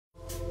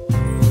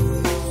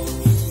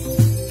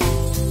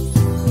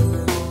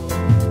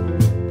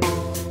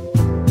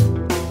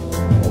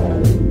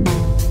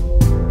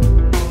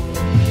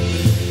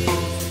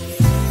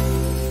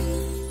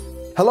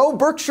Hello,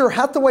 Berkshire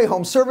Hathaway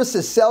Home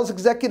Services sales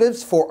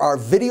executives, for our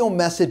video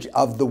message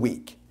of the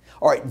week.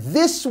 All right,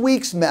 this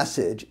week's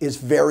message is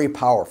very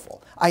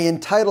powerful. I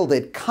entitled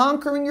it,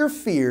 Conquering Your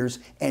Fears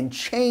and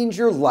Change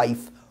Your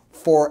Life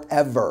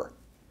Forever.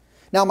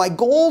 Now, my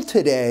goal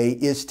today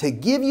is to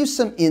give you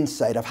some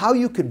insight of how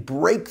you could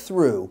break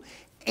through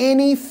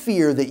any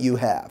fear that you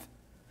have.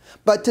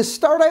 But to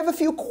start, I have a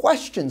few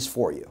questions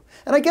for you.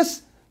 And I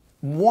guess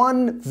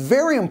one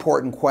very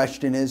important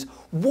question is,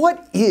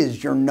 what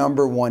is your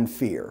number one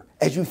fear?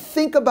 As you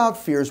think about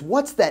fears,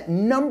 what's that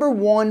number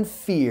one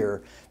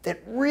fear that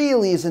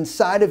really is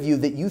inside of you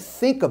that you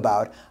think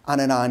about on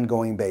an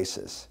ongoing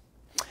basis?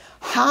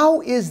 How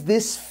is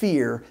this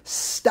fear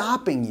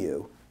stopping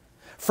you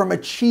from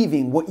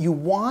achieving what you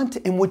want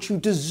and what you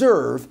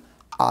deserve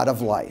out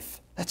of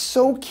life? That's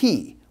so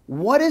key.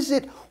 What is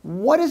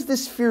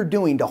this fear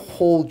doing to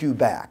hold you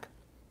back?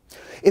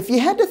 If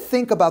you had to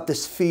think about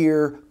this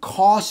fear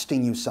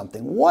costing you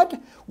something, what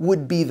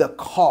would be the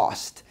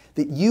cost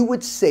that you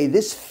would say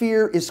this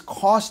fear is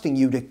costing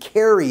you to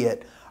carry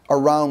it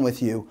around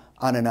with you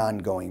on an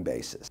ongoing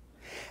basis?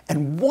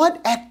 And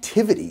what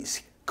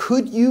activities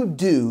could you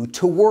do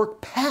to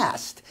work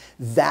past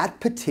that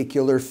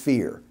particular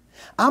fear?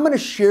 I'm going to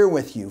share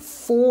with you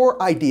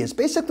 4 ideas,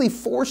 basically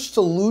 4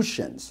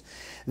 solutions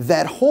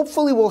that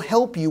hopefully will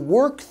help you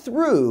work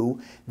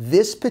through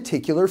this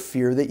particular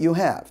fear that you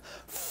have.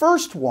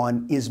 First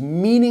one is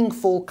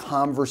meaningful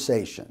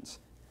conversations.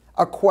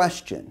 A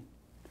question: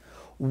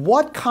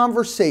 what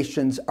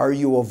conversations are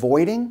you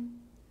avoiding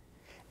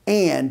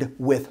and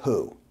with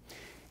who?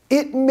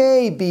 It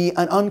may be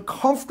an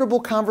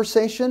uncomfortable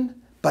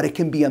conversation, but it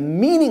can be a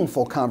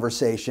meaningful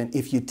conversation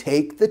if you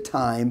take the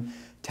time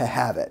to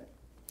have it.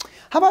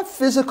 How about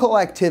physical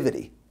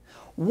activity?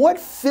 What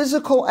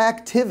physical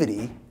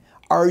activity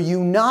are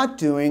you not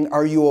doing,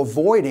 are you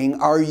avoiding,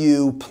 are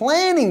you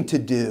planning to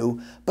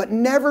do, but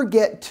never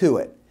get to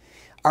it?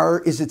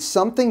 Is it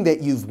something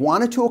that you've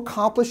wanted to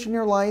accomplish in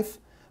your life,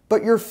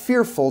 but you're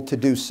fearful to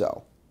do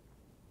so?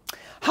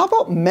 How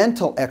about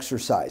mental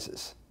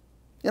exercises?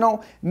 You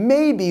know,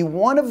 maybe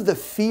one of the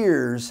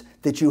fears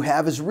that you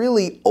have is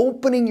really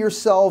opening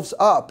yourselves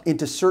up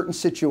into certain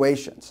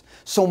situations.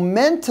 So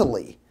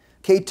mentally,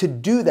 okay, to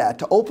do that,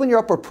 to open you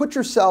up or put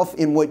yourself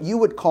in what you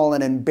would call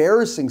an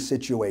embarrassing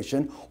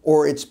situation,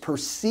 or it's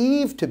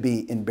perceived to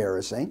be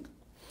embarrassing,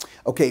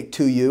 okay,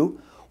 to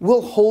you,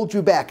 will hold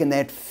you back, and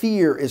that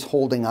fear is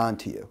holding on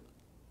to you.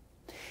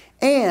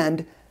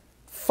 And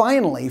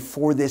finally,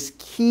 for this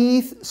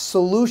key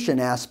solution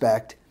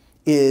aspect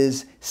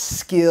is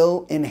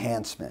skill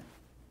enhancement.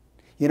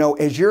 You know,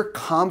 as your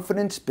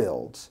confidence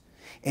builds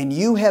and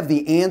you have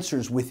the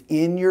answers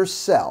within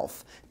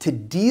yourself to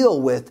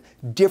deal with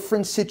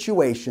different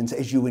situations,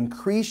 as you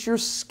increase your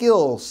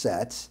skill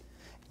sets,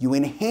 you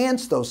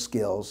enhance those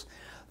skills,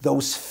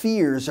 those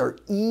fears are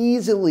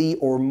easily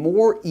or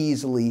more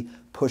easily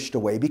pushed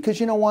away, because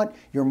you know what?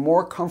 You're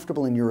more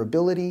comfortable in your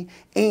ability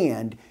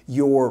and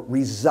your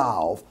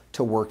resolve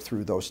to work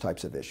through those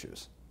types of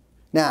issues.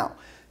 Now,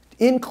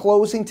 in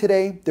closing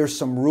today, there's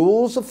some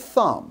rules of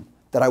thumb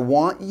that I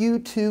want you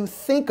to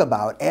think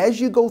about as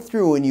you go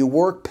through and you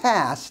work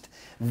past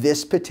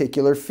this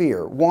particular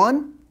fear.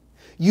 1,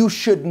 you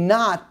should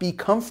not be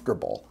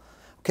comfortable,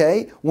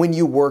 okay, when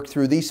you work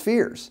through these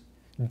fears.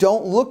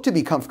 Don't look to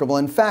be comfortable.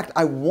 In fact,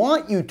 I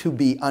want you to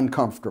be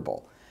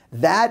uncomfortable.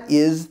 That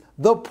is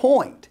the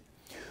point.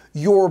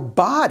 Your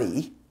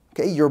body,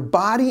 okay, your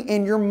body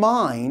and your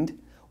mind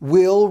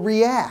will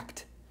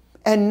react,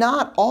 and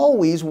not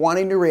always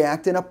wanting to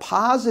react in a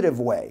positive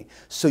way.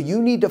 So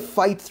you need to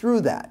fight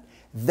through that.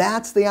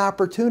 That's the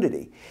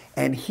opportunity.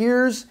 And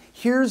here's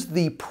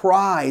the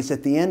prize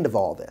at the end of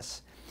all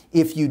this.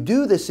 If you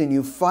do this and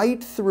you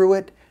fight through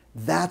it,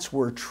 that's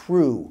where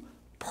true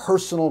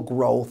personal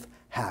growth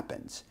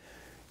happens.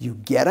 You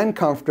get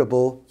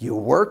uncomfortable, you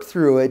work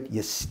through it,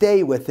 you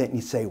stay with it, and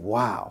you say,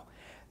 wow,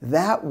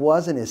 that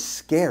wasn't as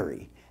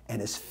scary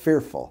and as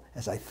fearful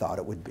as I thought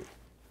it would be.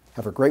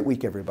 Have a great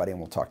week, everybody, and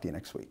we'll talk to you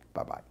next week.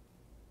 Bye-bye.